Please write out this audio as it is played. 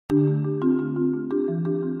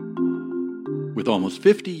With almost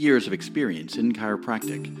 50 years of experience in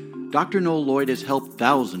chiropractic, Dr. Noel Lloyd has helped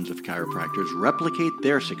thousands of chiropractors replicate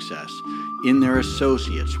their success in their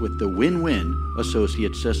associates with the win-win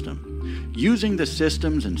associate system. Using the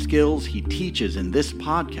systems and skills he teaches in this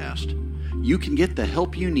podcast, you can get the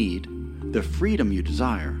help you need, the freedom you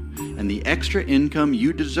desire, and the extra income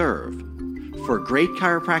you deserve for great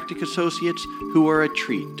chiropractic associates who are a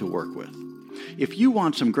treat to work with. If you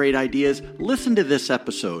want some great ideas, listen to this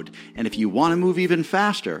episode. And if you want to move even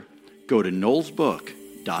faster, go to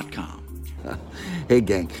noelsbook.com. Hey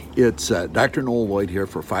gang, it's Dr. Noel Lloyd here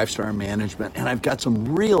for 5-Star Management, and I've got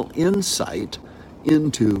some real insight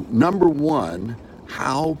into, number one,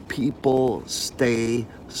 how people stay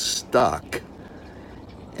stuck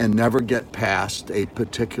and never get past a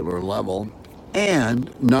particular level,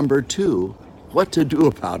 and number two, what to do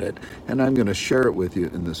about it, and I'm going to share it with you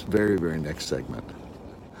in this very, very next segment.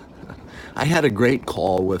 I had a great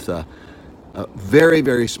call with a very,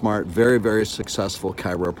 very smart, very, very successful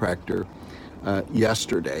chiropractor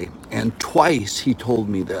yesterday, and twice he told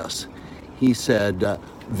me this. He said,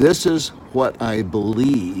 this is what I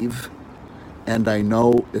believe, and I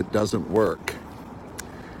know it doesn't work.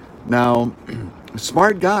 Now,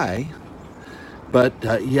 smart guy, but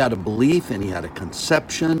he had a belief and he had a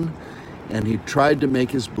conception, and he tried to make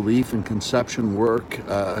his belief and conception work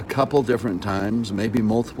a couple different times, maybe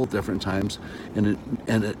multiple different times, and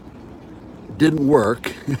it didn't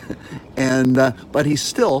work. But he's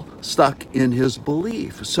still stuck in his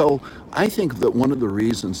belief. So I think that one of the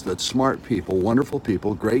reasons that smart people, wonderful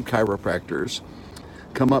people, great chiropractors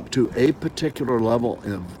come up to a particular level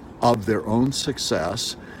of their own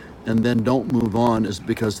success and then don't move on is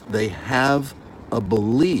because they have a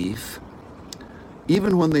belief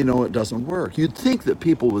even when they know it doesn't work. You'd think that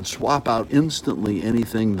people would swap out instantly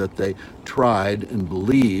anything that they tried and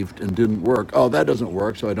believed and didn't work. Oh, that doesn't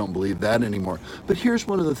work, so I don't believe that anymore. But here's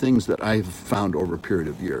one of the things that I've found over a period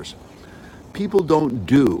of years. People don't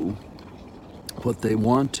do what they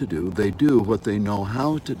want to do. They do what they know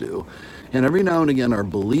how to do. And every now and again, our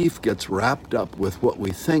belief gets wrapped up with what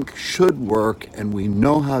we think should work, and we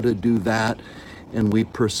know how to do that. And we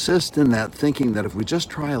persist in that thinking that if we just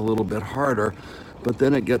try a little bit harder, but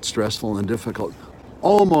then it gets stressful and difficult.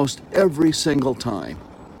 Almost every single time,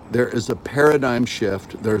 there is a paradigm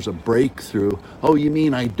shift, there's a breakthrough. Oh, you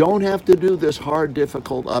mean I don't have to do this hard,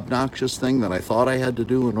 difficult, obnoxious thing that I thought I had to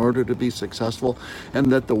do in order to be successful?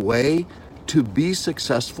 And that the way to be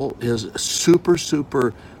successful is super,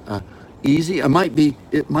 super easy. It might be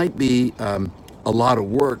a lot of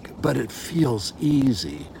work, but it feels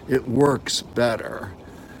easy. It works better.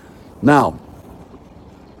 Now,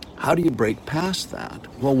 how do you break past that?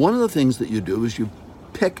 Well, one of the things that you do is you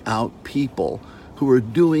pick out people who are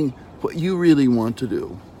doing what you really want to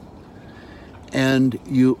do, and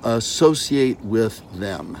you associate with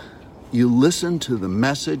them. You listen to the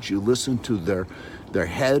message, you listen to their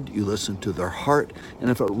head, you listen to their heart,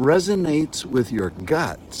 and if it resonates with your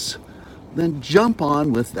guts, then jump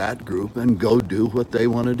on with that group and go do what they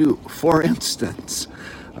want to do. For instance,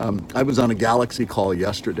 I was on a Galaxy call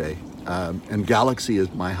yesterday, and Galaxy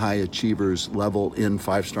is my high achievers level in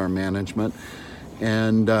 5-Star Management,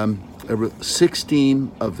 and there were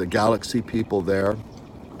 16 of the Galaxy people there.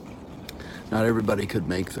 Not everybody could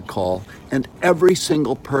make the call, and every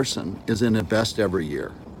single person is in a best every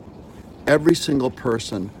year. Every single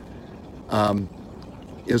person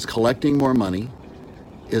is collecting more money,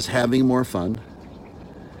 is having more fun,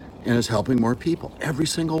 and is helping more people. Every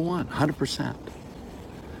single one, 100%.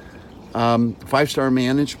 5-Star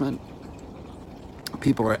Management,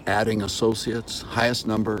 people are adding associates, highest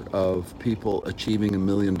number of people achieving $1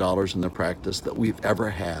 million in their practice that we've ever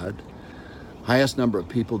had, highest number of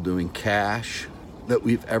people doing cash that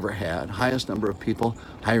we've ever had, highest number of people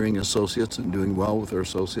hiring associates and doing well with their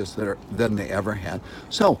associates than they ever had.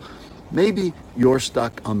 So maybe you're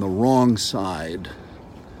stuck on the wrong side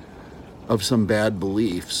of some bad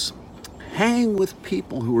beliefs. Hang with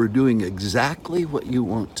people who are doing exactly what you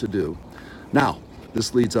want to do. Now,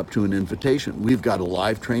 this leads up to an invitation. We've got a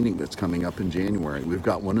live training that's coming up in January. We've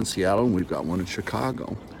got one in Seattle and we've got one in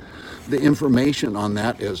Chicago. The information on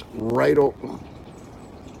that is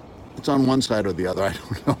it's on one side or the other. I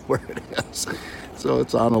don't know where it is. So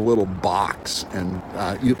it's on a little box, and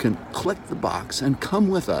you can click the box and come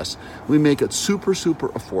with us. We make it super, super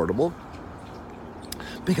affordable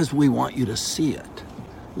because we want you to see it.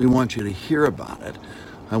 We want you to hear about it.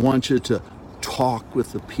 I want you to talk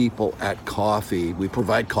with the people at coffee. We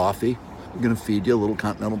provide coffee. We're going to feed you a little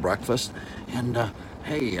continental breakfast. And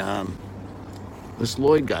hey, this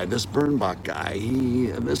Lloyd guy, this Bernbach guy,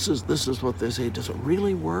 this is what they say. Does it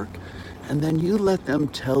really work? And then you let them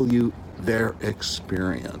tell you their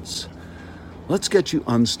experience. Let's get you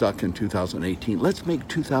unstuck in 2018. Let's make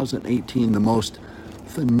 2018 the most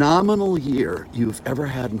phenomenal year you've ever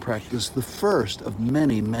had in practice, the first of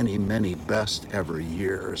many, many, many best ever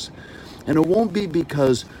years. And it won't be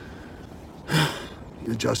because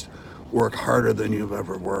you just work harder than you've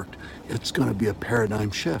ever worked. It's going to be a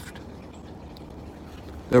paradigm shift.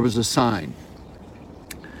 There was a sign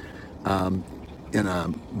in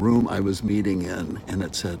a room I was meeting in, and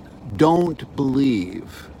it said, "Don't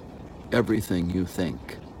believe everything you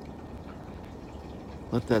think."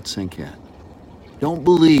 Let that sink in. Don't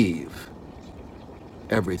believe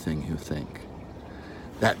everything you think.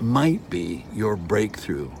 That might be your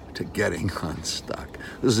breakthrough to getting unstuck.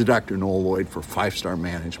 This is Dr. Noel Lloyd for 5-Star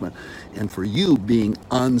Management, and for you being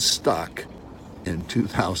unstuck in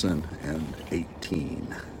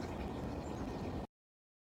 2018.